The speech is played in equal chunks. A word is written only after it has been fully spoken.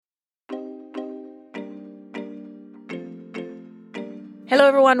Hello,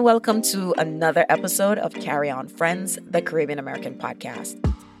 everyone. Welcome to another episode of Carry On Friends, the Caribbean American podcast.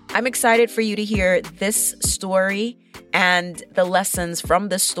 I'm excited for you to hear this story and the lessons from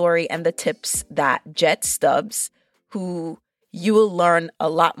this story and the tips that Jet Stubbs, who you will learn a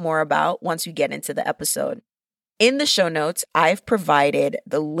lot more about once you get into the episode. In the show notes, I've provided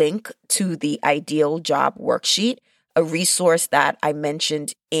the link to the Ideal Job Worksheet, a resource that I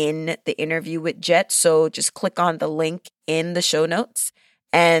mentioned in the interview with Jet. So just click on the link in the show notes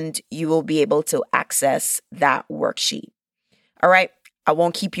and you will be able to access that worksheet. All right, I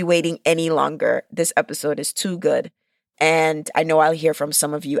won't keep you waiting any longer. This episode is too good. And I know I'll hear from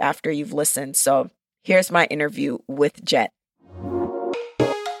some of you after you've listened. So here's my interview with Jet.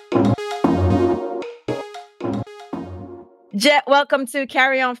 Jet, welcome to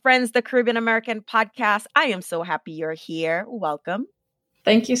Carry On Friends, the Caribbean American podcast. I am so happy you're here. Welcome.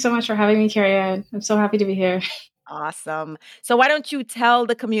 Thank you so much for having me, Carrie Ann. I'm so happy to be here. Awesome. So why don't you tell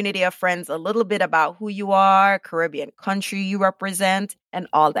the community of friends a little bit about who you are, Caribbean country you represent, and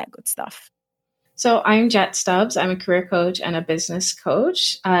all that good stuff. So I'm Jet Stubbs. I'm a career coach and a business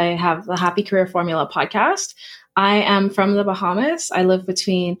coach. I have the Happy Career Formula podcast. I am from the Bahamas. I live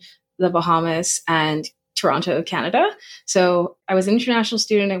between the Bahamas and Toronto, Canada. So I was an international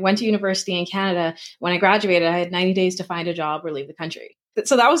student. I went to university in Canada. When I graduated, I had 90 days to find a job or leave the country.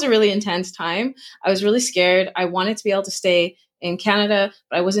 So that was a really intense time. I was really scared. I wanted to be able to stay in Canada,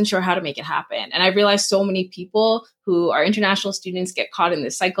 but I wasn't sure how to make it happen. And I realized so many people who are international students get caught in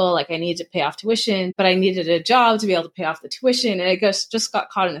this cycle. Like I needed to pay off tuition, but I needed a job to be able to pay off the tuition. And I just got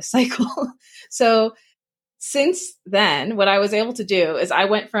caught in a cycle. So since then, what I was able to do is I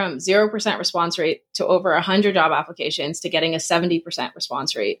went from 0% response rate to over 100 job applications to getting a 70%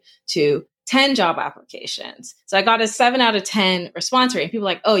 response rate to 10 job applications. So I got a 7 out of 10 response rate. And people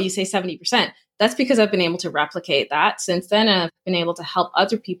are like, oh, you say 70%. That's because I've been able to replicate that since then. And I've been able to help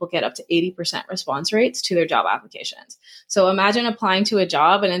other people get up to 80% response rates to their job applications. So imagine applying to a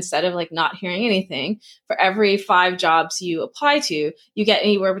job and instead of like not hearing anything, for every 5 jobs you apply to, you get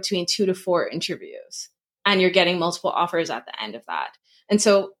anywhere between 2 to 4 interviews. And you're getting multiple offers at the end of that. And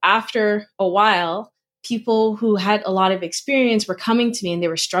so after a while, people who had a lot of experience were coming to me and they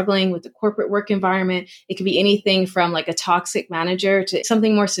were struggling with the corporate work environment. It could be anything from like a toxic manager to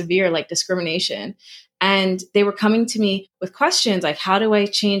something more severe like discrimination. And they were coming to me with questions like, how do I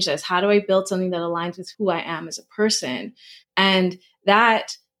change this? How do I build something that aligns with who I am as a person? And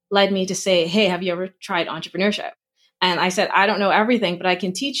that led me to say, hey, have you ever tried entrepreneurship? And I said, I don't know everything, but I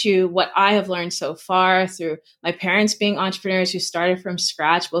can teach you what I have learned so far through my parents being entrepreneurs who started from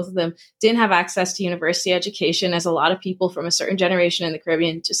scratch. Both of them didn't have access to university education, as a lot of people from a certain generation in the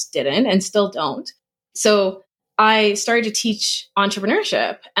Caribbean just didn't and still don't. So I started to teach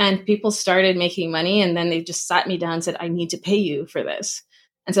entrepreneurship and people started making money. And then they just sat me down and said, I need to pay you for this.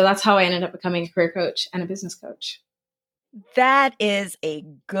 And so that's how I ended up becoming a career coach and a business coach. That is a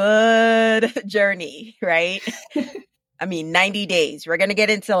good journey, right? I mean, 90 days. We're going to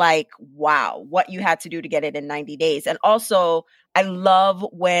get into like, wow, what you had to do to get it in 90 days. And also, I love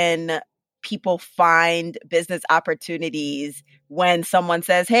when people find business opportunities when someone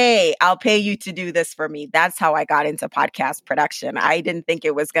says, hey, I'll pay you to do this for me. That's how I got into podcast production. I didn't think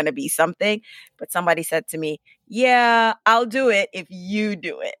it was going to be something, but somebody said to me, yeah, I'll do it if you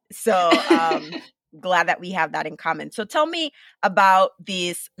do it. So, glad that we have that in common. So tell me about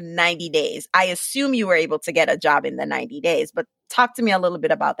these 90 days. I assume you were able to get a job in the 90 days, but talk to me a little bit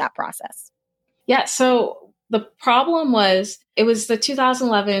about that process. Yeah. So the problem was, it was the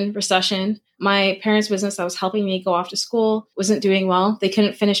 2011 recession. My parents' business that was helping me go off to school wasn't doing well. They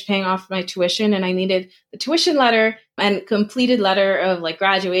couldn't finish paying off my tuition, and I needed the tuition letter and completed letter of like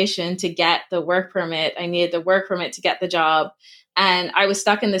graduation to get the work permit. I needed the work permit to get the job. And I was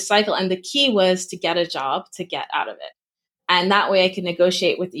stuck in this cycle. And the key was to get a job to get out of it. And that way I could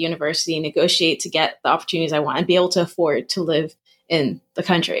negotiate with the university, negotiate to get the opportunities I want and be able to afford to live in the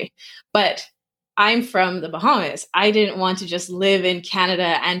country. But I'm from the Bahamas. I didn't want to just live in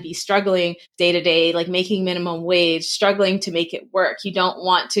Canada and be struggling day to day, like making minimum wage, struggling to make it work. You don't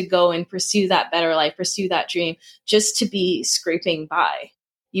want to go and pursue that better life, pursue that dream just to be scraping by.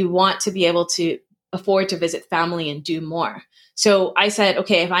 You want to be able to afford to visit family and do more. So I said,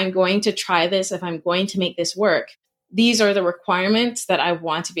 okay, if I'm going to try this, if I'm going to make this work, these are the requirements that I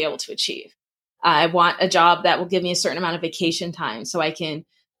want to be able to achieve. I want a job that will give me a certain amount of vacation time so I can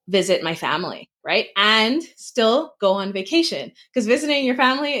visit my family, right? And still go on vacation, because visiting your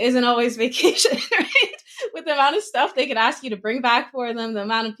family isn't always vacation, right? With the amount of stuff they could ask you to bring back for them, the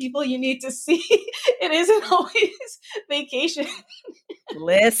amount of people you need to see, it isn't always vacation.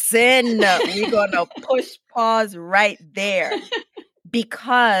 Listen, we're going to push pause right there.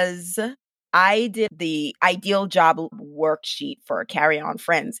 because I did the ideal job worksheet for Carry On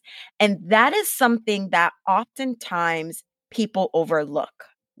Friends. And that is something that oftentimes people overlook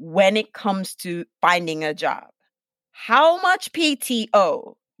when it comes to finding a job. How much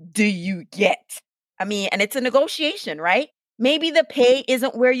PTO do you get? I mean, and it's a negotiation, right? Maybe the pay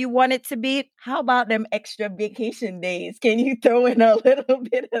isn't where you want it to be. How about them extra vacation days? Can you throw in a little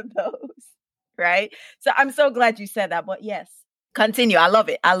bit of those? Right? So I'm so glad you said that. But yes, continue. I love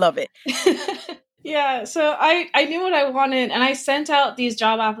it. I love it. Yeah. So I knew what I wanted and I sent out these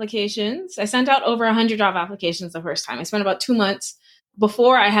job applications. I sent out over 100 job applications the first time. I spent about 2 months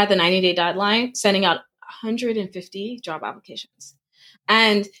before I had the 90-day deadline sending out 150 job applications.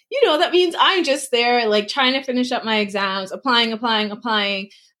 And, that means I'm just there like trying to finish up my exams, applying,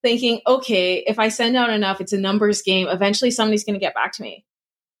 thinking, okay, if I send out enough, it's a numbers game. Eventually somebody's going to get back to me.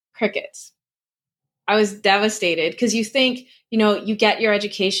 Crickets. I was devastated because you think, you get your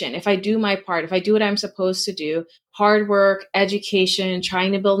education. If I do my part, if I do what I'm supposed to do, hard work, education,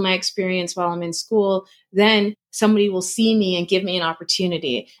 trying to build my experience while I'm in school, then somebody will see me and give me an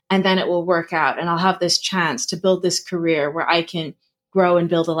opportunity. And then it will work out. And I'll have this chance to build this career where I can grow and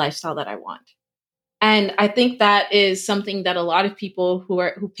build a lifestyle that I want. And I think that is something that a lot of people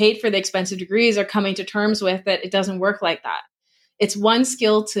who paid for the expensive degrees are coming to terms with, that it doesn't work like that. It's one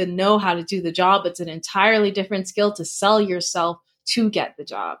skill to know how to do the job. It's an entirely different skill to sell yourself to get the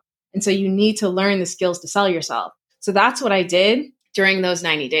job. And so you need to learn the skills to sell yourself. So that's what I did during those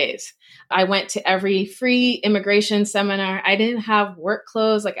 90 days. I went to every free immigration seminar. I didn't have work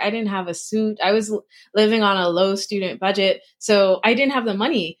clothes. Like I didn't have a suit. I was living on a low student budget. So I didn't have the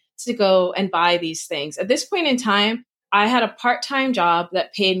money to go and buy these things. At this point in time, I had a part-time job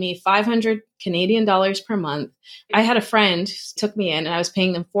that paid me 500 Canadian dollars per month. I had a friend who took me in and I was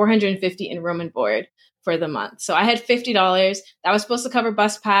paying them 450 in room and board for the month. So I had $50 that was supposed to cover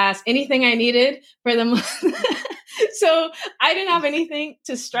bus pass, anything I needed for the month. So I didn't have anything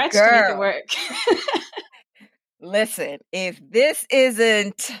to stretch to make it work. Listen, if this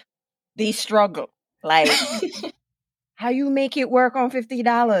isn't the struggle, like how you make it work on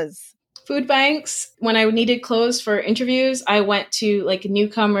 $50? Food banks. When I needed clothes for interviews, I went to like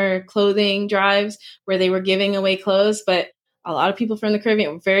newcomer clothing drives where they were giving away clothes, but a lot of people from the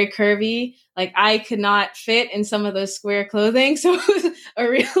Caribbean were very curvy. Like I could not fit in some of those square clothing. So it was a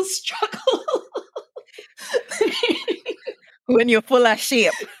real struggle. When you're full of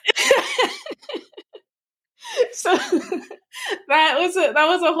shape. So that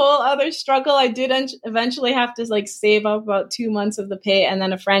was a whole other struggle. I did eventually have to like save up about 2 months of the pay. And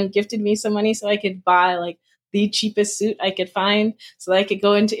then a friend gifted me some money so I could buy like the cheapest suit I could find so that I could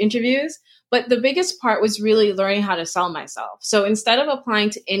go into interviews. But the biggest part was really learning how to sell myself. So instead of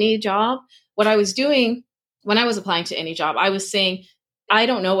applying to any job, what I was doing when I was applying to any job, I was saying, I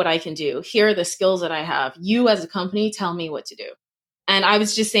don't know what I can do. Here are the skills that I have. You as a company, tell me what to do. And I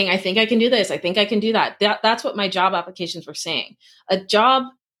was just saying, I think I can do this. I think I can do that. That's what my job applications were saying. A job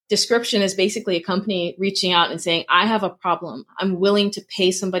description is basically a company reaching out and saying, I have a problem. I'm willing to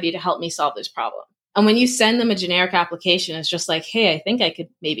pay somebody to help me solve this problem. And when you send them a generic application, it's just like, hey, I think I could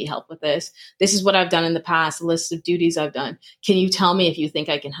maybe help with this. This is what I've done in the past, a list of duties I've done. Can you tell me if you think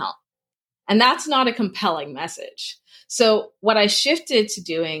I can help? And that's not a compelling message. So what I shifted to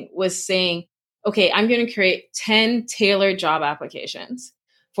doing was saying, okay, I'm going to create 10 tailored job applications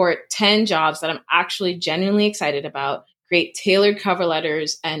for 10 jobs that I'm actually genuinely excited about, create tailored cover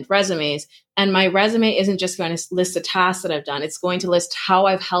letters and resumes. And my resume isn't just going to list the tasks that I've done. It's going to list how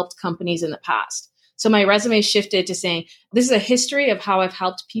I've helped companies in the past. So my resume shifted to saying, this is a history of how I've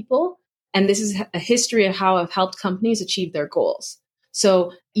helped people. And this is a history of how I've helped companies achieve their goals.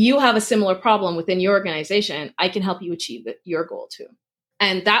 So you have a similar problem within your organization. I can help you achieve your goal too.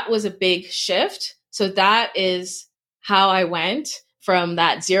 And that was a big shift. So that is how I went from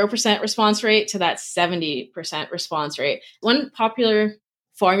that 0% response rate to that 70% response rate. One popular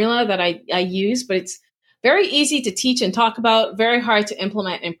formula that I use, but it's very easy to teach and talk about, very hard to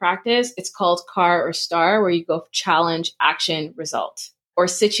implement in practice. It's called CAR or STAR, where you go challenge, action, result, or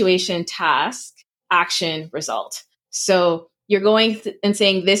situation, task, action, result. So you're going and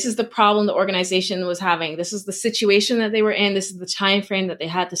saying, this is the problem the organization was having. This is the situation that they were in. This is the time frame that they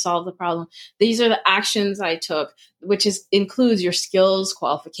had to solve the problem. These are the actions I took, which includes your skills,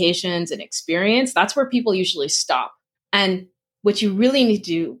 qualifications, and experience. That's where people usually stop. And what you really need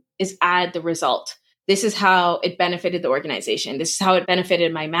to do is add the result. This is how it benefited the organization. This is how it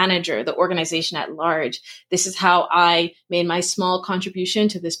benefited my manager, the organization at large. This is how I made my small contribution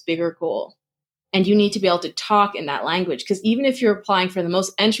to this bigger goal. And you need to be able to talk in that language, because even if you're applying for the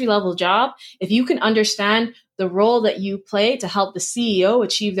most entry-level job, if you can understand the role that you play to help the CEO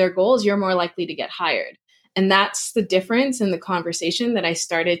achieve their goals, you're more likely to get hired. And that's the difference in the conversation that I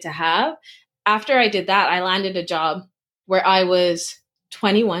started to have. After I did that, I landed a job where I was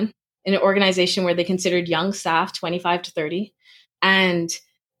 21 in an organization where they considered young staff 25 to 30. And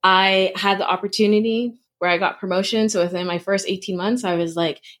I had the opportunity where I got promotion. So within my first 18 months, I was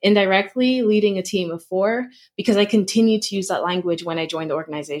like indirectly leading a team of 4 because I continued to use that language when I joined the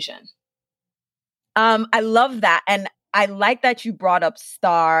organization. I love that. And I like that you brought up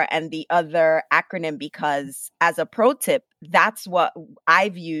STAR and the other acronym, because as a pro tip, that's what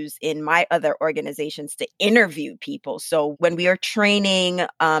I've used in my other organizations to interview people. So when we are training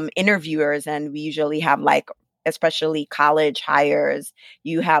interviewers, and we usually have like, especially college hires,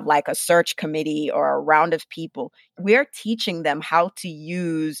 you have like a search committee or a round of people, we're teaching them how to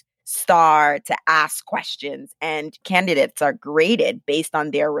use STAR to ask questions, and candidates are graded based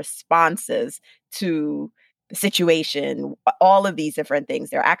on their responses to the situation, all of these different things,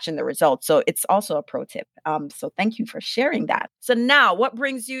 their action, the results. So it's also a pro tip. So thank you for sharing that. So now, what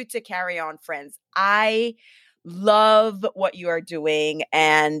brings you to Carry On Friends? I love what you are doing.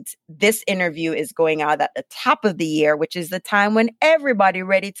 And this interview is going out at the top of the year, which is the time when everybody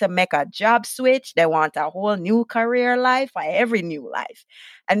ready to make a job switch. They want a whole new career life, or every new life.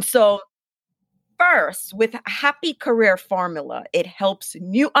 And so first, with Happy Career Formula, it helps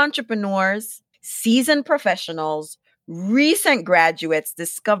new entrepreneurs, seasoned professionals, recent graduates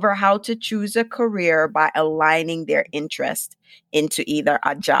discover how to choose a career by aligning their interest into either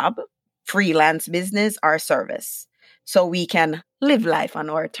a job, freelance business, or service, so we can live life on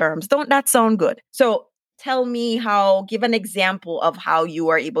our terms. Don't that sound good? So tell me give an example of how you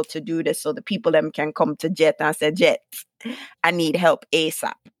are able to do this, so the people them can come to Jet and say, Jet, I need help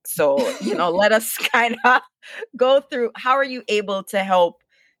ASAP. So, let us kind of go through, how are you able to help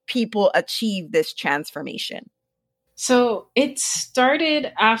people achieve this transformation? So it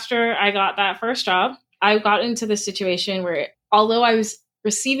started after I got that first job. I got into this situation where, although I was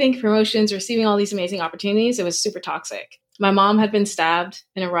receiving promotions, receiving all these amazing opportunities, it was super toxic. My mom had been stabbed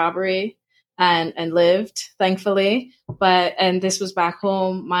in a robbery and lived, thankfully. And this was back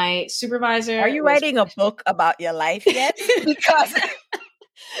home. My supervisor. Are you writing a book about your life yet? Because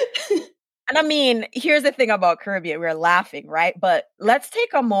and I mean, here's the thing about Caribbean, we're laughing, right? But let's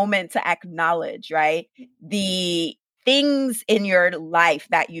take a moment to acknowledge, right, the things in your life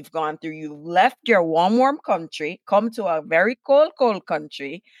that you've gone through. You've left your warm country, come to a very cold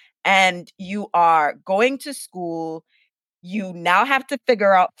country, and you are going to school. You now have to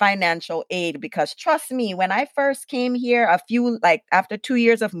figure out financial aid, because trust me, when I first came here, after 2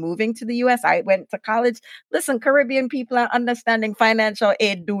 years of moving to the US, I went to college. Listen, Caribbean people are understanding financial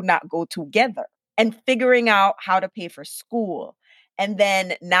aid do not go together, and figuring out how to pay for school. And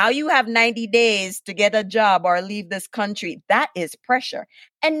then now you have 90 days to get a job or leave this country. That is pressure.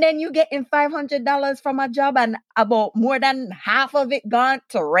 And then you getting $500 from a job and about more than half of it gone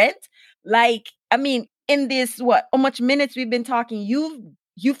to rent. In this, how much minutes we've been talking,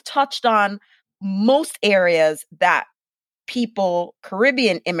 you've touched on most areas that people,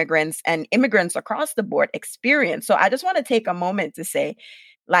 Caribbean immigrants and immigrants across the board, experience. So I just want to take a moment to say,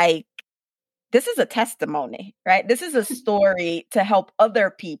 this is a testimony, right? This is a story to help other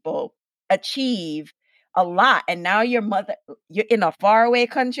people achieve a lot. And now you're in a faraway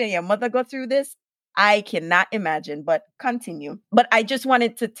country and your mother go through this. I cannot imagine, but continue. But I just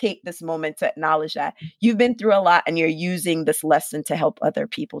wanted to take this moment to acknowledge that you've been through a lot and you're using this lesson to help other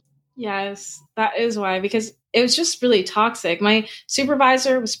people. Yes, that is why, because it was just really toxic. My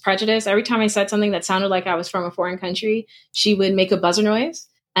supervisor was prejudiced. Every time I said something that sounded like I was from a foreign country, she would make a buzzer noise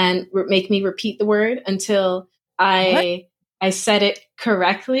and make me repeat the word until I said it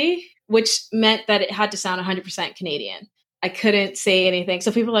correctly, which meant that it had to sound 100% Canadian. I couldn't say anything.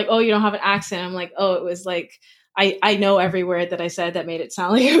 So people are like, oh, you don't have an accent. I'm like, oh, it was like, I know every word that I said that made it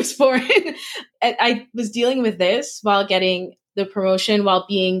sound like it was foreign. I was dealing with this while getting the promotion, while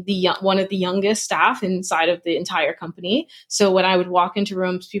being one of the youngest staff inside of the entire company. So when I would walk into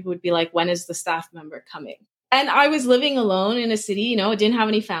rooms, people would be like, when is the staff member coming? And I was living alone in a city, didn't have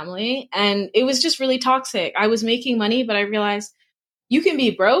any family. And it was just really toxic. I was making money, but I realized you can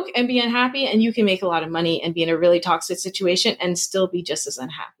be broke and be unhappy, and you can make a lot of money and be in a really toxic situation and still be just as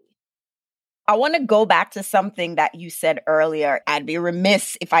unhappy. I want to go back to something that you said earlier. I'd be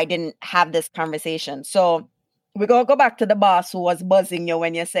remiss if I didn't have this conversation. So we're going to go back to the boss who was buzzing you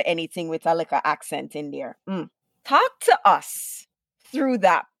when you say anything with a little accent in there. Talk to us through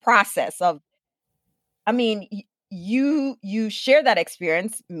that process of, you share that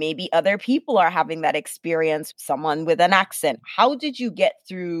experience. Maybe other people are having that experience, someone with an accent. How did you get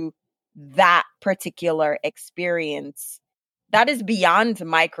through that particular experience, that is beyond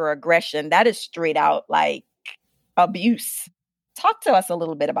microaggression. That is straight out like abuse. Talk to us a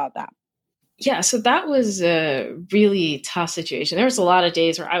little bit about that. Yeah, so that was a really tough situation. There was a lot of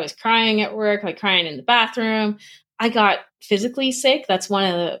days where I was crying at work, like crying in the bathroom. I got physically sick. That's one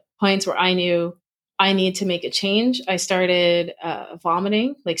of the points where I knew I need to make a change. I started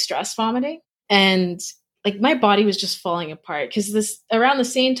vomiting, like stress vomiting. And like my body was just falling apart because this around the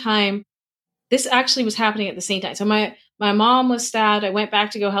same time, this actually was happening at the same time. So my mom was stabbed. I went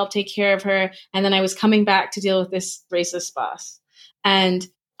back to go help take care of her. And then I was coming back to deal with this racist boss. And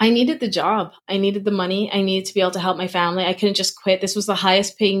I needed the job. I needed the money. I needed to be able to help my family. I couldn't just quit. This was the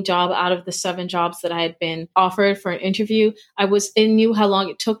highest paying job out of the 7 jobs that I had been offered for an interview. I knew how long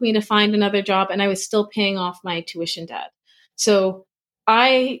it took me to find another job, and I was still paying off my tuition debt. So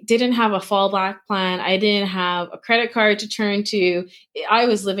I didn't have a fallback plan. I didn't have a credit card to turn to. I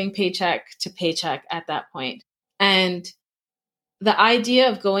was living paycheck to paycheck at that point. And the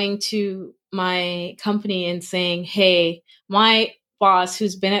idea of going to my company and saying, hey, my boss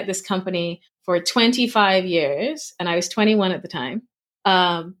who's been at this company for 25 years, and I was 21 at the time,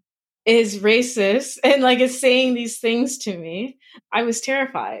 is racist and like is saying these things to me. I was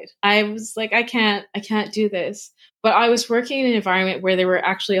terrified. I was like, I can't do this. But I was working in an environment where there were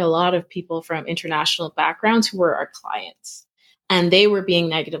actually a lot of people from international backgrounds who were our clients. And they were being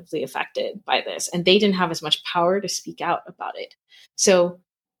negatively affected by this. And they didn't have as much power to speak out about it. So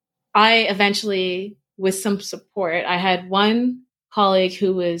I eventually, with some support, I had one colleague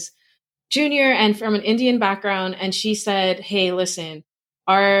who was junior and from an Indian background. And she said, hey, listen,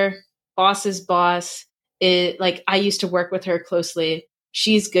 our boss's boss is like, I used to work with her closely.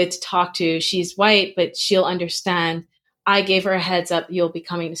 She's good to talk to. She's white, but she'll understand. I gave her a heads up. You'll be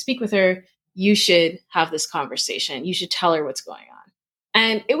coming to speak with her. You should have this conversation. You should tell her what's going on.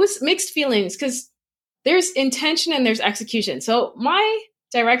 And it was mixed feelings because there's intention and there's execution. So my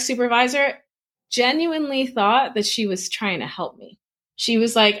direct supervisor genuinely thought that she was trying to help me. She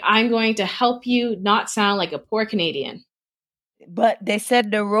was like, I'm going to help you not sound like a poor Canadian. But they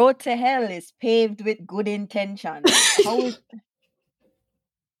said the road to hell is paved with good intentions. Anyway,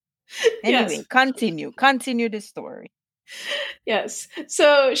 yes. Continue the story. Yes.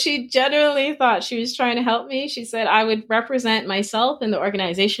 So she genuinely thought she was trying to help me. She said I would represent myself and the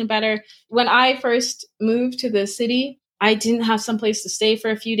organization better. When I first moved to the city, I didn't have someplace to stay for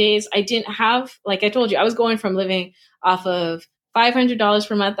a few days. I didn't have, like I told you, I was going from living off of $500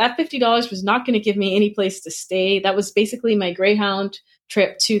 per month. That $50 was not going to give me any place to stay. That was basically my Greyhound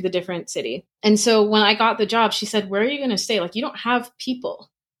trip to the different city. And so when I got the job, she said, where are you going to stay? Like, you don't have people.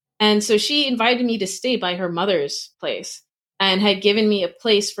 And so she invited me to stay by her mother's place and had given me a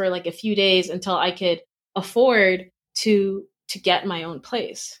place for like a few days until I could afford to get my own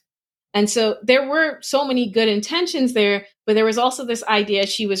place. And so there were so many good intentions there, but there was also this idea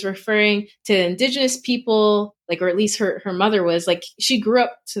she was referring to Indigenous people, like, or at least her mother was, like, she grew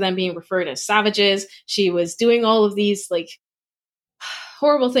up to them being referred as savages. She was doing all of these like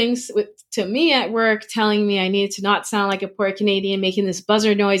horrible things to me at work, telling me I needed to not sound like a poor Canadian, making this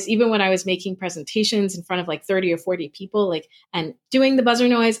buzzer noise, even when I was making presentations in front of like 30 or 40 people, like, and doing the buzzer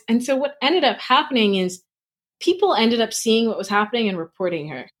noise. And so what ended up happening is people ended up seeing what was happening and reporting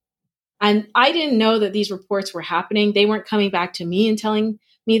her. And I didn't know that these reports were happening. They weren't coming back to me and telling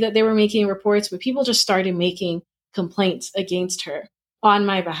me that they were making reports, but people just started making complaints against her on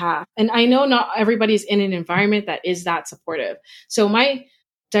my behalf. And I know not everybody's in an environment that is that supportive. So my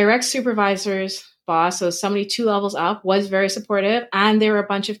direct supervisor's boss, so somebody 2 levels up, was very supportive. And there were a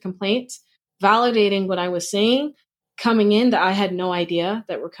bunch of complaints validating what I was saying coming in that I had no idea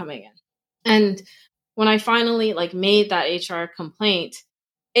that were coming in. And when I finally like made that HR complaint,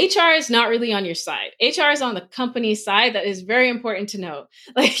 HR is not really on your side. HR is on the company's side. That is very important to know.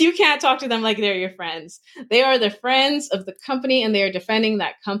 Like, you can't talk to them like they're your friends. They are the friends of the company and they are defending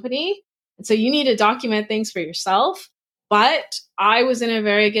that company. And so you need to document things for yourself. But I was in a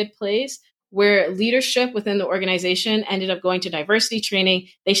very good place where leadership within the organization ended up going to diversity training.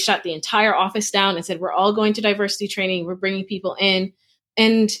 They shut the entire office down and said, we're all going to diversity training. We're bringing people in.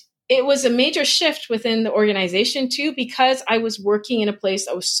 And it was a major shift within the organization too, because I was working in a place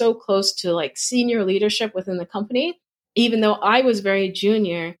that was so close to like senior leadership within the company. Even though I was very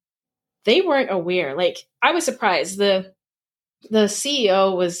junior, they weren't aware. Like, I was surprised. The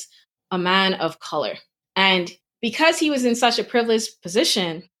CEO was a man of color. And because he was in such a privileged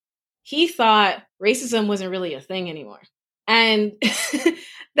position, he thought racism wasn't really a thing anymore. And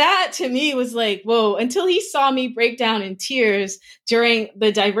that to me was like, whoa, until he saw me break down in tears during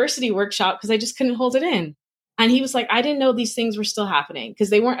the diversity workshop because I just couldn't hold it in. And he was like, I didn't know these things were still happening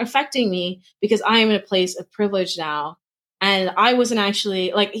because they weren't affecting me because I am in a place of privilege now. And I wasn't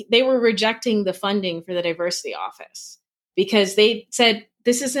actually like, they were rejecting the funding for the diversity office because they said,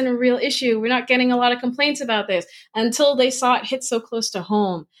 this isn't a real issue. We're not getting a lot of complaints about this until they saw it hit so close to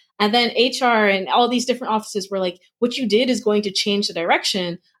home. And then HR and all these different offices were like, what you did is going to change the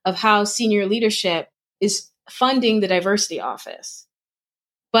direction of how senior leadership is funding the diversity office.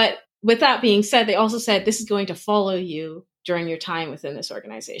 But with that being said, they also said this is going to follow you during your time within this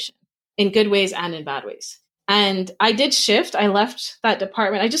organization in good ways and in bad ways. And I did shift. I left that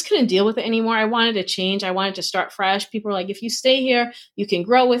department. I just couldn't deal with it anymore. I wanted to change. I wanted to start fresh. People were like, if you stay here, you can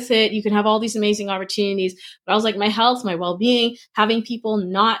grow with it. You can have all these amazing opportunities. But I was like, my health, my well-being, having people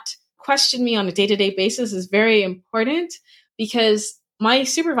not question me on a day-to-day basis is very important because my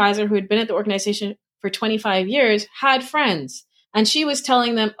supervisor, who had been at the organization for 25 years, had friends. And she was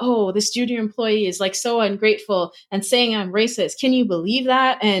telling them, oh, this junior employee is like so ungrateful and saying I'm racist. Can you believe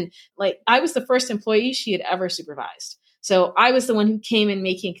that? And like, I was the first employee she had ever supervised. So I was the one who came in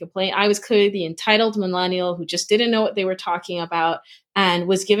making a complaint. I was clearly the entitled millennial who just didn't know what they were talking about and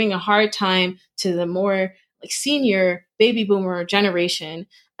was giving a hard time to the more like senior baby boomer generation.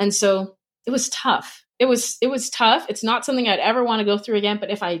 And so it was tough. It was tough. It's not something I'd ever want to go through again. But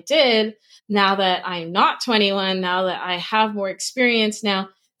if I did, now that I'm not 21, now that I have more experience, now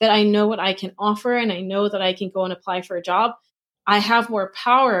that I know what I can offer and I know that I can go and apply for a job, I have more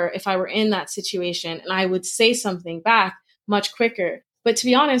power if I were in that situation and I would say something back much quicker. But to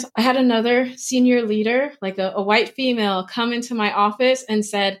be honest, I had another senior leader, like a white female, come into my office and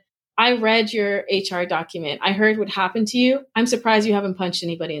said, I read your HR document. I heard what happened to you. I'm surprised you haven't punched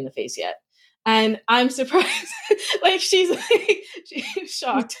anybody in the face yet. And I'm surprised, like she's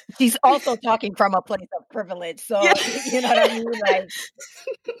shocked. She's also talking from a place of privilege. So, Yeah. You know what I mean?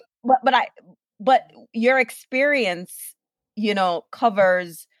 Like, but your experience,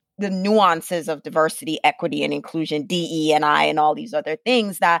 covers the nuances of diversity, equity, and inclusion, DE&I, and all these other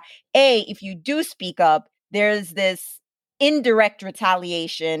things that, if you do speak up, there's this indirect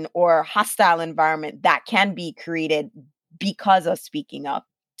retaliation or hostile environment that can be created because of speaking up.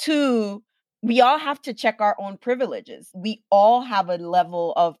 2, we all have to check our own privileges. We all have a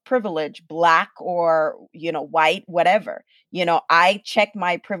level of privilege, Black or, white, whatever. I check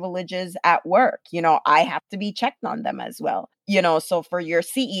my privileges at work. I have to be checked on them as well. So for your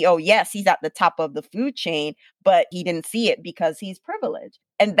CEO, yes, he's at the top of the food chain, but he didn't see it because he's privileged.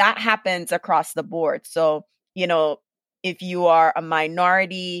 And that happens across the board. So, if you are a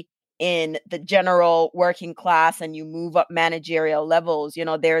minority in the general working class and you move up managerial levels,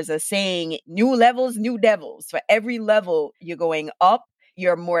 there's a saying, new levels, new devils. For every level you're going up,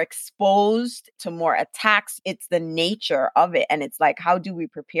 you're more exposed to more attacks. It's the nature of it. And it's like, how do we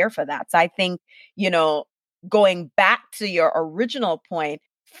prepare for that? So I think, going back to your original point,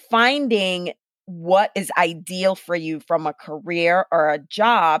 finding what is ideal for you from a career or a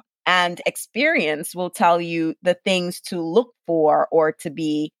job and experience will tell you the things to look for or to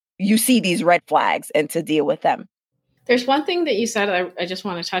be, you see these red flags and to deal with them. There's one thing that you said I just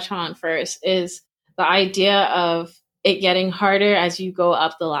want to touch on first is the idea of it getting harder as you go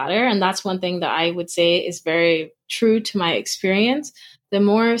up the ladder. And that's one thing that I would say is very true to my experience. The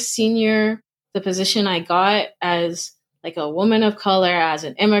more senior the position I got as like a woman of color, as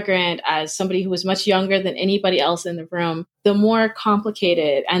an immigrant, as somebody who was much younger than anybody else in the room, the more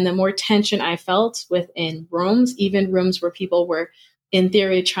complicated and the more tension I felt within rooms, even rooms where people were in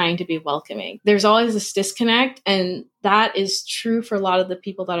theory trying to be welcoming. There's always this disconnect. And that is true for a lot of the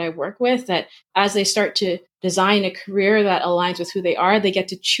people that I work with, that as they start to design a career that aligns with who they are, they get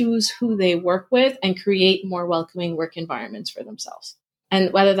to choose who they work with and create more welcoming work environments for themselves.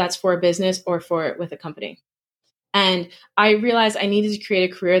 And whether that's for a business or with a company. And I realized I needed to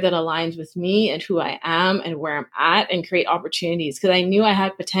create a career that aligns with me and who I am and where I'm at and create opportunities, because I knew I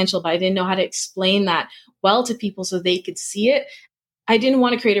had potential, but I didn't know how to explain that well to people so they could see it. I didn't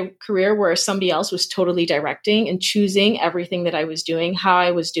want to create a career where somebody else was totally directing and choosing everything that I was doing, how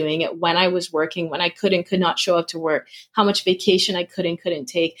I was doing it, when I was working, when I could and could not show up to work, how much vacation I could and couldn't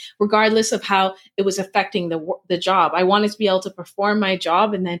take, regardless of how it was affecting the job. I wanted to be able to perform my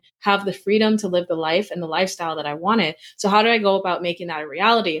job and then have the freedom to live the life and the lifestyle that I wanted. So how do I go about making that a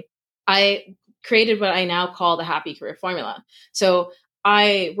reality? I created what I now call the Happy Career Formula. So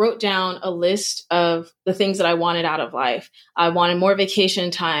I wrote down a list of the things that I wanted out of life. I wanted more vacation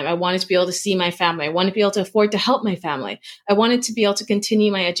time. I wanted to be able to see my family. I wanted to be able to afford to help my family. I wanted to be able to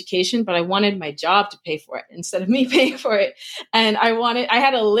continue my education, but I wanted my job to pay for it instead of me paying for it. And I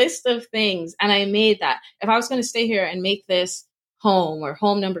had a list of things, and I made that. If I was going to stay here and make this home or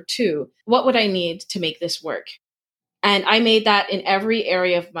home number 2, what would I need to make this work? And I made that in every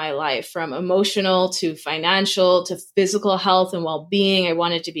area of my life, from emotional to financial to physical health and well-being. I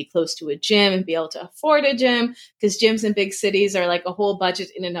wanted to be close to a gym and be able to afford a gym, because gyms in big cities are like a whole budget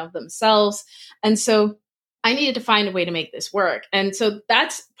in and of themselves. And so I needed to find a way to make this work. And so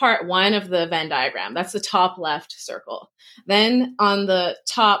that's part 1 of the Venn diagram. That's the top left circle. Then on the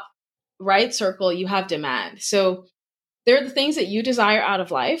top right circle, you have demand. So they're the things that you desire out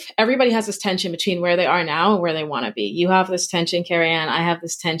of life. Everybody has this tension between where they are now and where they want to be. You have this tension, Carrie Ann. I have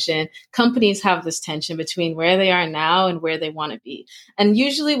this tension. Companies have this tension between where they are now and where they want to be. And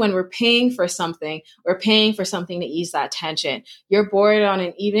usually when we're paying for something, we're paying for something to ease that tension. You're bored on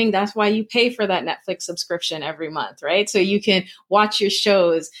an evening. That's why you pay for that Netflix subscription every month, right? So you can watch your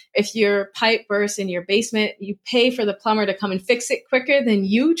shows. If your pipe bursts in your basement, you pay for the plumber to come and fix it quicker than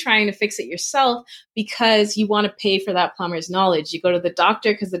you trying to fix it yourself, because you want to pay for that plumber's knowledge. You go to the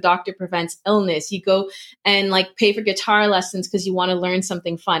doctor because the doctor prevents illness. You go and like pay for guitar lessons because you want to learn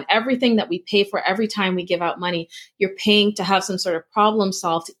something fun. Everything that we pay for every time we give out money, you're paying to have some sort of problem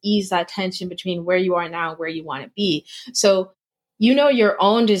solved to ease that tension between where you are now and where you want to be. So you know your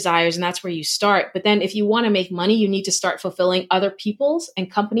own desires, and that's where you start. But then if you want to make money, you need to start fulfilling other people's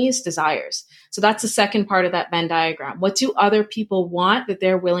and companies' desires. So that's the second part of that Venn diagram. What do other people want that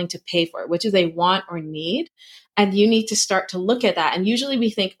they're willing to pay for? What do they want or need? And you need to start to look at that. And usually we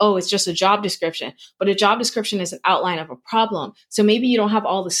think, oh, it's just a job description. But a job description is an outline of a problem. So maybe you don't have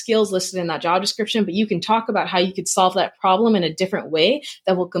all the skills listed in that job description, but you can talk about how you could solve that problem in a different way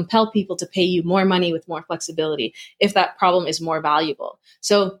that will compel people to pay you more money with more flexibility if that problem is more valuable.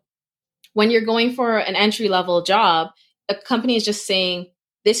 So when you're going for an entry-level job, a company is just saying,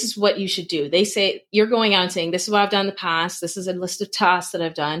 this is what you should do. They say, you're going out and saying, this is what I've done in the past. This is a list of tasks that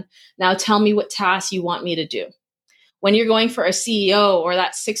I've done. Now tell me what tasks you want me to do. When you're going for a CEO or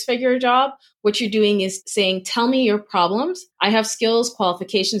that 6-figure job, what you're doing is saying, tell me your problems. I have skills,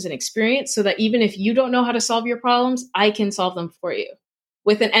 qualifications, and experience so that even if you don't know how to solve your problems, I can solve them for you.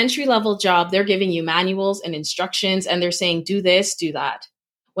 With an entry-level job, they're giving you manuals and instructions, and they're saying, do this, do that.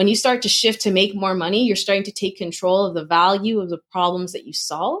 When you start to shift to make more money, you're starting to take control of the value of the problems that you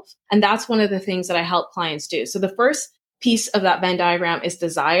solve. And that's one of the things that I help clients do. So the first piece of that Venn diagram is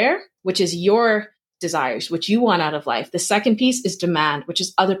desire, which is your desires, which you want out of life. The second piece is demand, which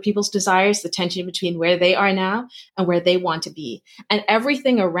is other people's desires, the tension between where they are now and where they want to be. And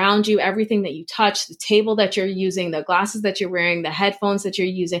everything around you, everything that you touch, the table that you're using, the glasses that you're wearing, the headphones that you're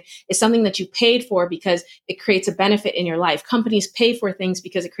using is something that you paid for because it creates a benefit in your life. Companies pay for things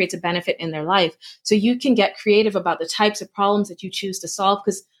because it creates a benefit in their life. So you can get creative about the types of problems that you choose to solve,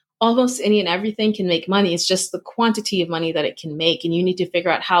 because almost any and everything can make money. It's just the quantity of money that it can make. And you need to figure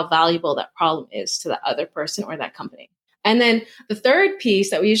out how valuable that problem is to that other person or that company. And then the third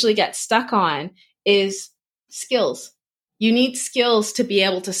piece that we usually get stuck on is skills. You need skills to be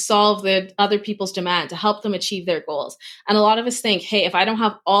able to solve the other people's demand, to help them achieve their goals. And a lot of us think, hey, if I don't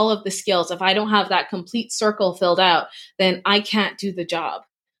have all of the skills, if I don't have that complete circle filled out, then I can't do the job.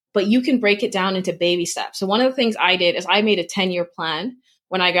 But you can break it down into baby steps. So one of the things I did is I made a 10-year plan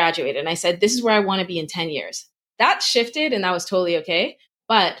when I graduated. And I said, this is where I want to be in 10 years. That shifted and that was totally okay.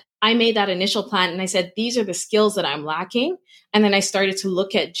 But I made that initial plan and I said, these are the skills that I'm lacking. And then I started to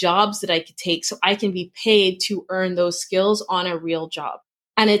look at jobs that I could take so I can be paid to earn those skills on a real job.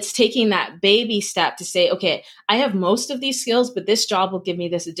 And it's taking that baby step to say, okay, I have most of these skills, but this job will give me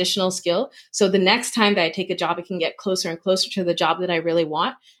this additional skill. So the next time that I take a job, I can get closer and closer to the job that I really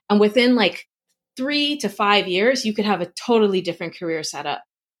want. And within like 3 to 5 years, you could have a totally different career setup.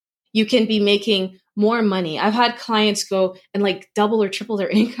 You can be making more money. I've had clients go and like double or triple their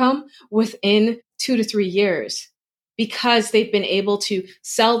income within 2 to 3 years because they've been able to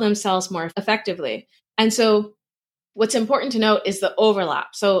sell themselves more effectively. And so what's important to note is the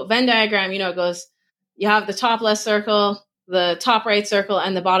overlap. So Venn diagram, it goes, you have the top left circle, the top right circle,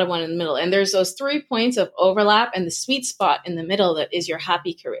 and the bottom one in the middle. And there's those 3 points of overlap and the sweet spot in the middle that is your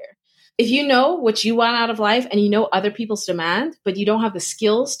happy career. If you know what you want out of life and you know other people's demand, but you don't have the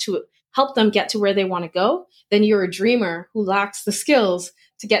skills to help them get to where they want to go, then you're a dreamer who lacks the skills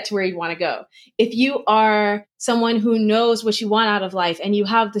to get to where you want to go. If you are someone who knows what you want out of life and you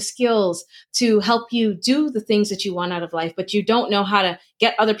have the skills to help you do the things that you want out of life, but you don't know how to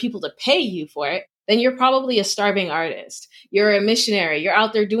get other people to pay you for it, then you're probably a starving artist. You're a missionary. You're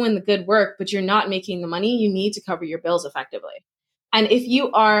out there doing the good work, but you're not making the money you need to cover your bills effectively. And if you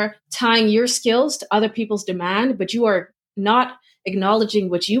are tying your skills to other people's demand, but you are not acknowledging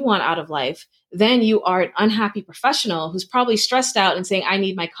what you want out of life, then you are an unhappy professional who's probably stressed out and saying, I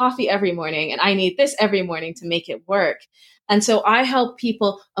need my coffee every morning and I need this every morning to make it work. And so I help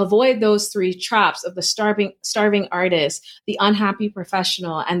people avoid those three traps of the starving artist, the unhappy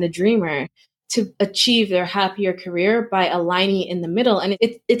professional, and the dreamer to achieve their happier career by aligning in the middle. And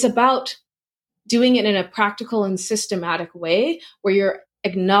it's about doing it in a practical and systematic way where you're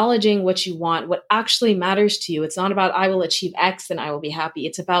acknowledging what you want, what actually matters to you. It's not about, I will achieve X and I will be happy.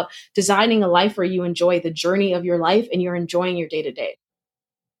 It's about designing a life where you enjoy the journey of your life and you're enjoying your day to day.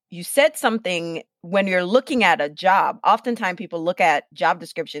 You said something when you're looking at a job. Oftentimes people look at job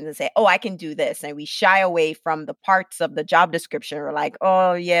descriptions and say, oh, I can do this. And we shy away from the parts of the job description. We're like,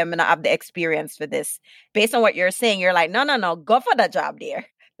 oh, yeah, I'm going to have the experience for this. Based on what you're saying, you're like, no, go for the job there.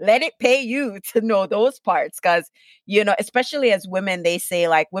 Let it pay you to know those parts. Because, especially as women, they say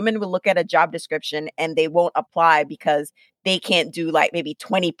like women will look at a job description and they won't apply because they can't do like maybe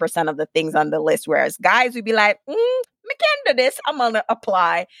 20% of the things on the list. Whereas guys would be like, I can do this. I'm going to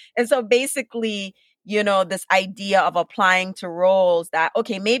apply. And so basically, this idea of applying to roles that,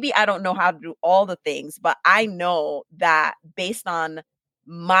 okay, maybe I don't know how to do all the things, but I know that based on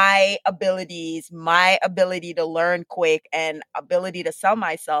my abilities, my ability to learn quick and ability to sell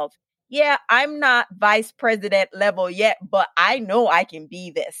myself, yeah, I'm not vice president level yet, but I know I can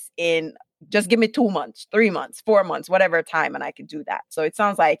be this in just give me 2 months, 3 months, 4 months, whatever time, and I can do that. So it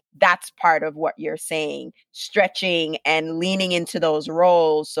sounds like that's part of what you're saying, stretching and leaning into those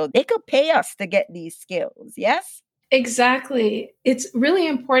roles so they could pay us to get these skills. Yes? Exactly. It's really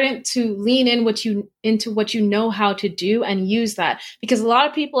important to lean into what you know how to do and use that, because a lot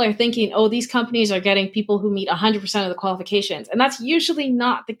of people are thinking, oh, these companies are getting people who meet 100% of the qualifications. And that's usually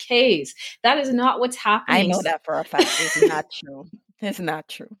not the case. That is not what's happening. I know that for a fact. It's not true. It's not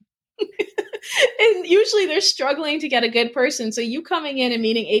true. And usually they're struggling to get a good person. So you coming in and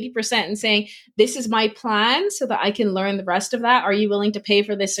meeting 80% and saying, this is my plan so that I can learn the rest of that. Are you willing to pay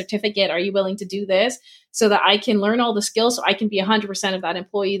for this certificate? Are you willing to do this so that I can learn all the skills so I can be 100% of that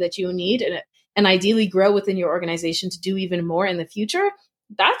employee that you need and ideally grow within your organization to do even more in the future?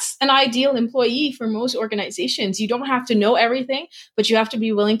 That's an ideal employee for most organizations. You don't have to know everything, but you have to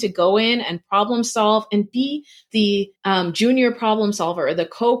be willing to go in and problem solve and be the junior problem solver or the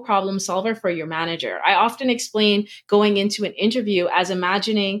co-problem solver for your manager. I often explain going into an interview as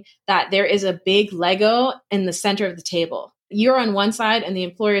imagining that there is a big Lego in the center of the table. You're on one side and the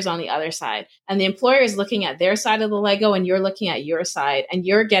employer is on the other side. And the employer is looking at their side of the Lego and you're looking at your side. And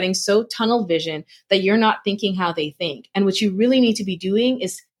you're getting so tunnel vision that you're not thinking how they think. And what you really need to be doing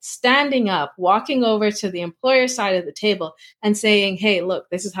is standing up, walking over to the employer side of the table and saying, hey, look,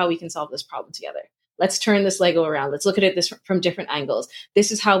 this is how we can solve this problem together. Let's turn this Lego around. Let's look at it from different angles.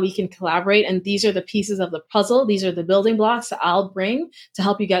 This is how we can collaborate. And these are the pieces of the puzzle. These are the building blocks that I'll bring to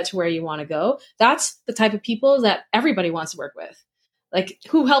help you get to where you want to go. That's the type of people that everybody wants to work with. Like,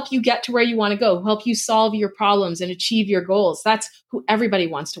 who help you get to where you want to go, who help you solve your problems and achieve your goals. That's who everybody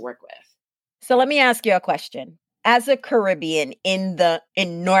wants to work with. So let me ask you a question. As a Caribbean in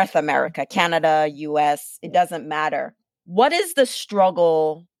North America, Canada, US, it doesn't matter. What is the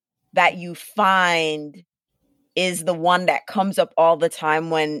struggle that you find is the one that comes up all the time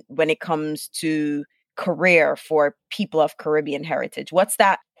when it comes to career for people of Caribbean heritage? What's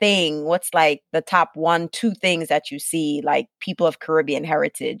that thing? What's like the top 1, 2 things that you see like people of Caribbean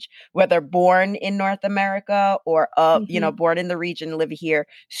heritage, whether born in North America or born in the region, live here,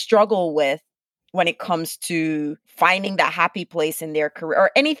 struggle with when it comes to finding that happy place in their career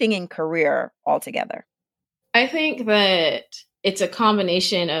or anything in career altogether? I think that it's a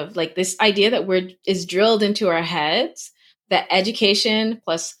combination of like this idea that is drilled into our heads that education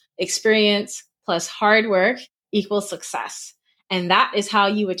plus experience plus hard work equals success. And that is how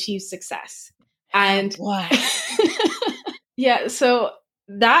you achieve success. And yeah, so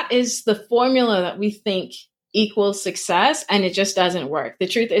that is the formula that we think equals success, and it just doesn't work. The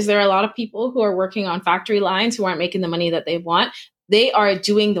truth is there are a lot of people who are working on factory lines who aren't making the money that they want. They are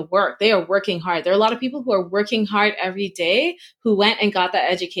doing the work. They are working hard. There are a lot of people who are working hard every day who went and got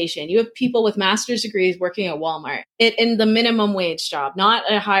that education. You have people with master's degrees working at Walmart in the minimum wage job, not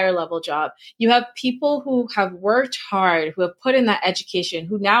a higher level job. You have people who have worked hard, who have put in that education,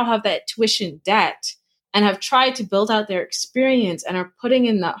 who now have that tuition debt and have tried to build out their experience and are putting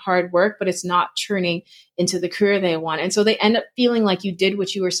in that hard work, but it's not turning into the career they want. And so they end up feeling like you did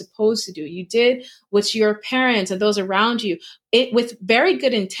what you were supposed to do. You did what your parents and those around you, with very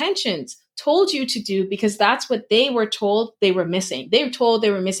good intentions, told you to do because that's what they were told they were missing. They were told they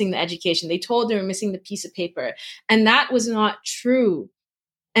were missing the education. They told they were missing the piece of paper. And that was not true.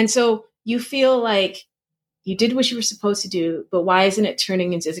 And so you feel like You did what you were supposed to do, but why isn't it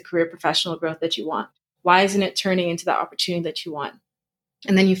turning into the career professional growth that you want? Why isn't it turning into the opportunity that you want?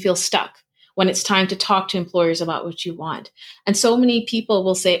 And then you feel stuck when it's time to talk to employers about what you want. And so many people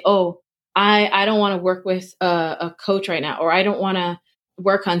will say, oh, I don't want to work with a coach right now, or I don't want to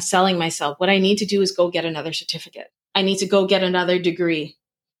work on selling myself. What I need to do is go get another certificate. I need to go get another degree.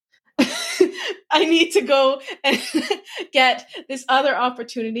 I need to go and get this other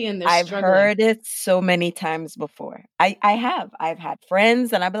opportunity, and I've struggling. heard it so many times before. I've had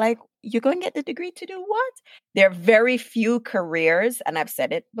friends and I'd be like, you're going to get the degree to do what? There are very few careers, and I've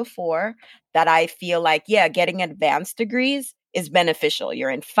said it before, that I feel like, yeah, getting advanced degrees is beneficial. You're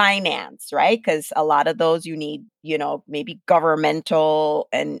in finance, right? Because a lot of those you need, maybe governmental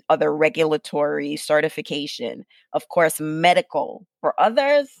and other regulatory certification. Of course, medical. For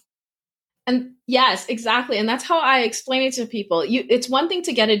others, And yes, exactly. And that's how I explain it to people. It's one thing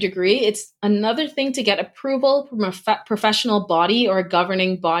to get a degree. It's another thing to get approval from a professional body or a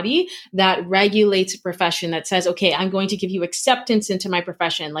governing body that regulates a profession, that says, okay, I'm going to give you acceptance into my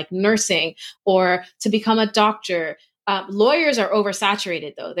profession, like nursing, or to become a doctor. Lawyers are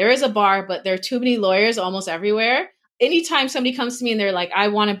oversaturated, though. There is a bar, but there are too many lawyers almost everywhere. Anytime somebody comes to me and they're like, I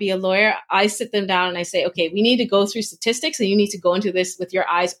want to be a lawyer, I sit them down and I say, okay, we need to go through statistics, and you need to go into this with your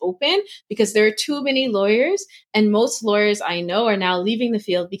eyes open, because there are too many lawyers. And most lawyers I know are now leaving the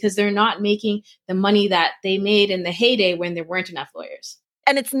field because they're not making the money that they made in the heyday when there weren't enough lawyers.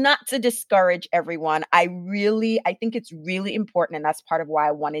 And it's not to discourage everyone. I think it's really important, and that's part of why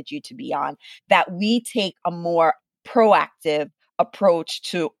I wanted you to be on, that we take a more proactive approach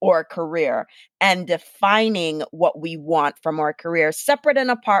to our career and defining what we want from our career, separate and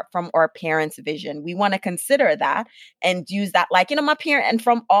apart from our parents' vision. We want to consider that and use that, like, my parent, and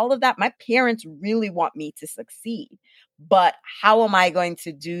from all of that, my parents really want me to succeed. But how am I going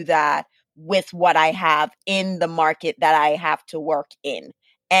to do that with what I have in the market that I have to work in,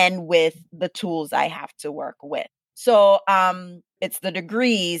 and with the tools I have to work with? So it's the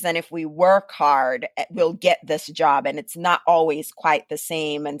degrees, and if we work hard, we'll get this job, and it's not always quite the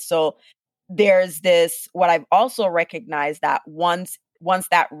same. And so there's this, what I've also recognized, that once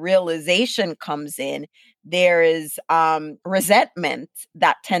that realization comes in, there is resentment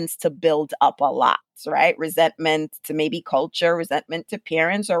that tends to build up a lot, right? Resentment to maybe culture, resentment to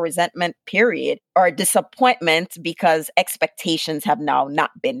parents, or resentment period, or disappointment because expectations have now not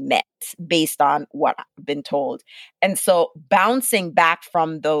been met based on what I've been told. And so bouncing back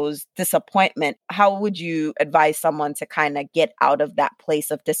from those disappointment, how would you advise someone to kind of get out of that place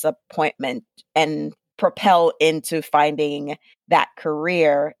of disappointment and propel into finding that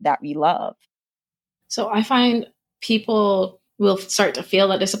career that we love? So I find people will start to feel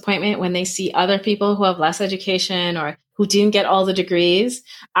that disappointment when they see other people who have less education or who didn't get all the degrees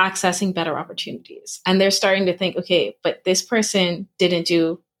accessing better opportunities. And they're starting to think, okay, but this person didn't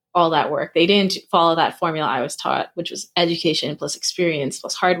do all that work. They didn't follow that formula I was taught, which was education plus experience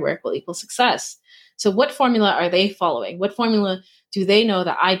plus hard work will equal success. So what formula are they following? What formula do they know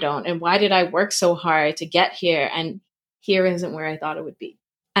that I don't? And why did I work so hard to get here? And here isn't where I thought it would be.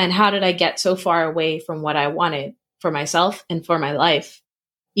 And how did I get so far away from what I wanted for myself and for my life,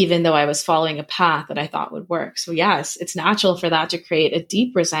 even though I was following a path that I thought would work? So yes, it's natural for that to create a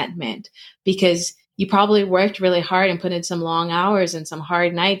deep resentment, because you probably worked really hard and put in some long hours and some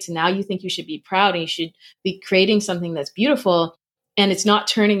hard nights. And now you think you should be proud and you should be creating something that's beautiful, and it's not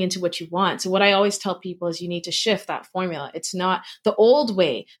turning into what you want. So what I always tell people is you need to shift that formula. It's not the old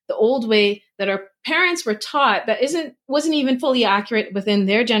way that our parents were taught, that wasn't even fully accurate within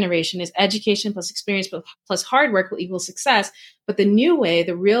their generation, is education plus experience plus hard work will equal success. But the new way,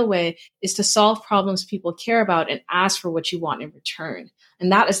 the real way, is to solve problems people care about and ask for what you want in return.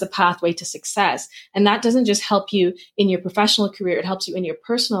 And that is the pathway to success. And that doesn't just help you in your professional career, it helps you in your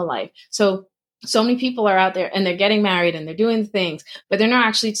personal life. So many people are out there and they're getting married and they're doing things, but they're not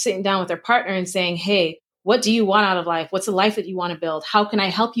actually sitting down with their partner and saying, hey, what do you want out of life? What's the life that you want to build? How can I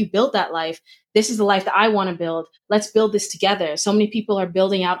help you build that life? This is the life that I want to build. Let's build this together. So many people are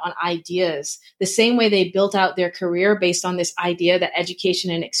building out on ideas, the same way they built out their career based on this idea that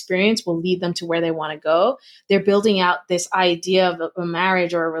education and experience will lead them to where they want to go. They're building out this idea of a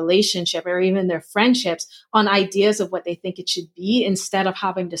marriage or a relationship or even their friendships on ideas of what they think it should be, instead of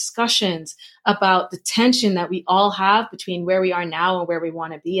having discussions about the tension that we all have between where we are now and where we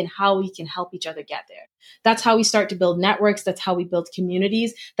want to be and how we can help each other get there. That's how we start to build networks. That's how we build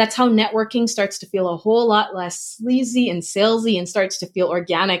communities. That's how networking starts to feel a whole lot less sleazy and salesy and starts to feel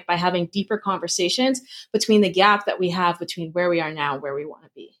organic, by having deeper conversations between the gap that we have between where we are now and where we want to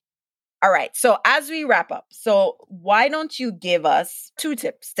be. All right. So as we wrap up, so why don't you give us 2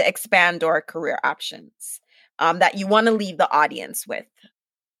 tips to expand our career options? that you want to leave the audience with?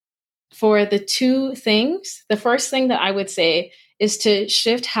 For the two things, the first thing that I would say is to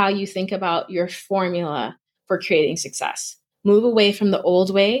shift how you think about your formula for creating success. Move away from the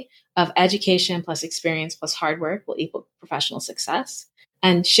old way of education plus experience plus hard work will equal professional success,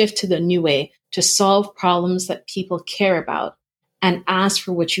 and shift to the new way to solve problems that people care about and ask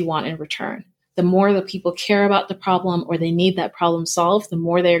for what you want in return. The more that people care about the problem or they need that problem solved, the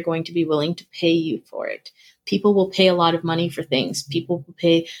more they're going to be willing to pay you for it. People will pay a lot of money for things. People will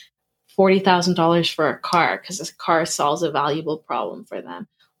pay $40,000 for a car because a car solves a valuable problem for them.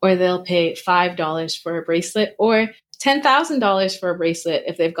 Or they'll pay $5 for a bracelet or $10,000 for a bracelet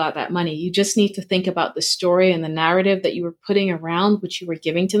if they've got that money. You just need to think about the story and the narrative that you were putting around what you were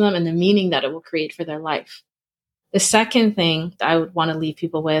giving to them and the meaning that it will create for their life. The second thing that I would want to leave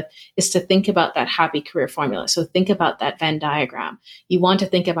people with is to think about that happy career formula. So think about that Venn diagram. You want to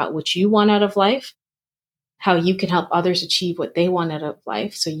think about what you want out of life, how you can help others achieve what they want out of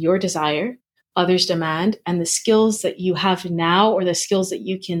life. So your desire, others' demand, and the skills that you have now or the skills that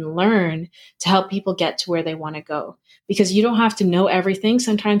you can learn to help people get to where they want to go. Because you don't have to know everything.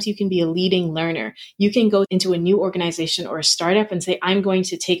 Sometimes you can be a leading learner. You can go into a new organization or a startup and say, I'm going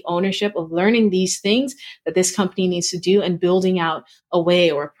to take ownership of learning these things that this company needs to do and building out a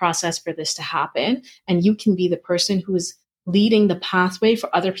way or a process for this to happen. And you can be the person who is leading the pathway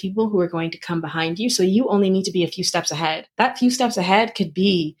for other people who are going to come behind you. So you only need to be a few steps ahead. That few steps ahead could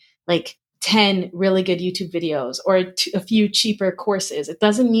be like 10 really good YouTube videos or a few cheaper courses. It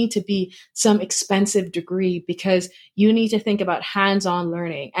doesn't need to be some expensive degree because you need to think about hands-on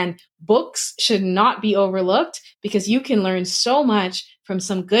learning. And books should not be overlooked because you can learn so much from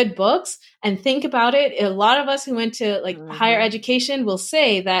some good books. And think about it. A lot of us who went to higher education will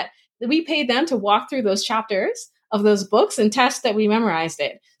say that we paid them to walk through those chapters of those books and test that we memorized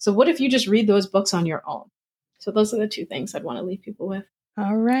it. So what if you just read those books on your own? So those are the two things I'd want to leave people with.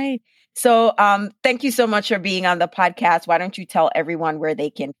 All right. So thank you so much for being on the podcast. Why don't you tell everyone where they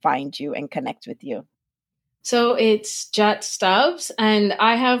can find you and connect with you? So it's Jet Stubbs, and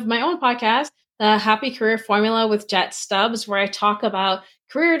I have my own podcast, The Happy Career Formula with Jet Stubbs, where I talk about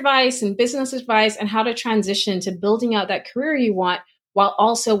career advice and business advice and how to transition to building out that career you want while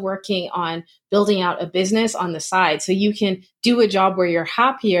also working on building out a business on the side. So you can do a job where you're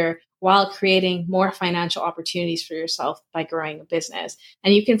happier while creating more financial opportunities for yourself by growing a business.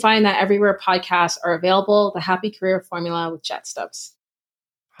 And you can find that everywhere podcasts are available, The Happy Career Formula with Jet Stubbs.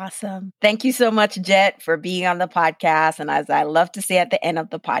 Awesome. Thank you so much, Jet, for being on the podcast. And as I love to say at the end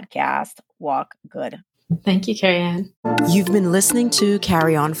of the podcast, walk good. Thank you, Carrie Ann. You've been listening to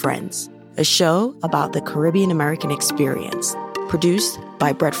Carry On Friends, a show about the Caribbean American experience, produced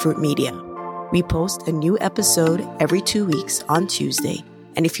by Breadfruit Media. We post a new episode every 2 weeks on Tuesday.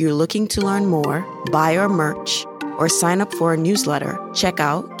 And if you're looking to learn more, buy our merch, or sign up for a newsletter, check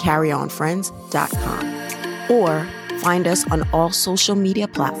out carryonfriends.com. Or find us on all social media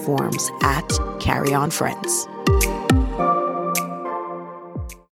platforms at Carry On Friends.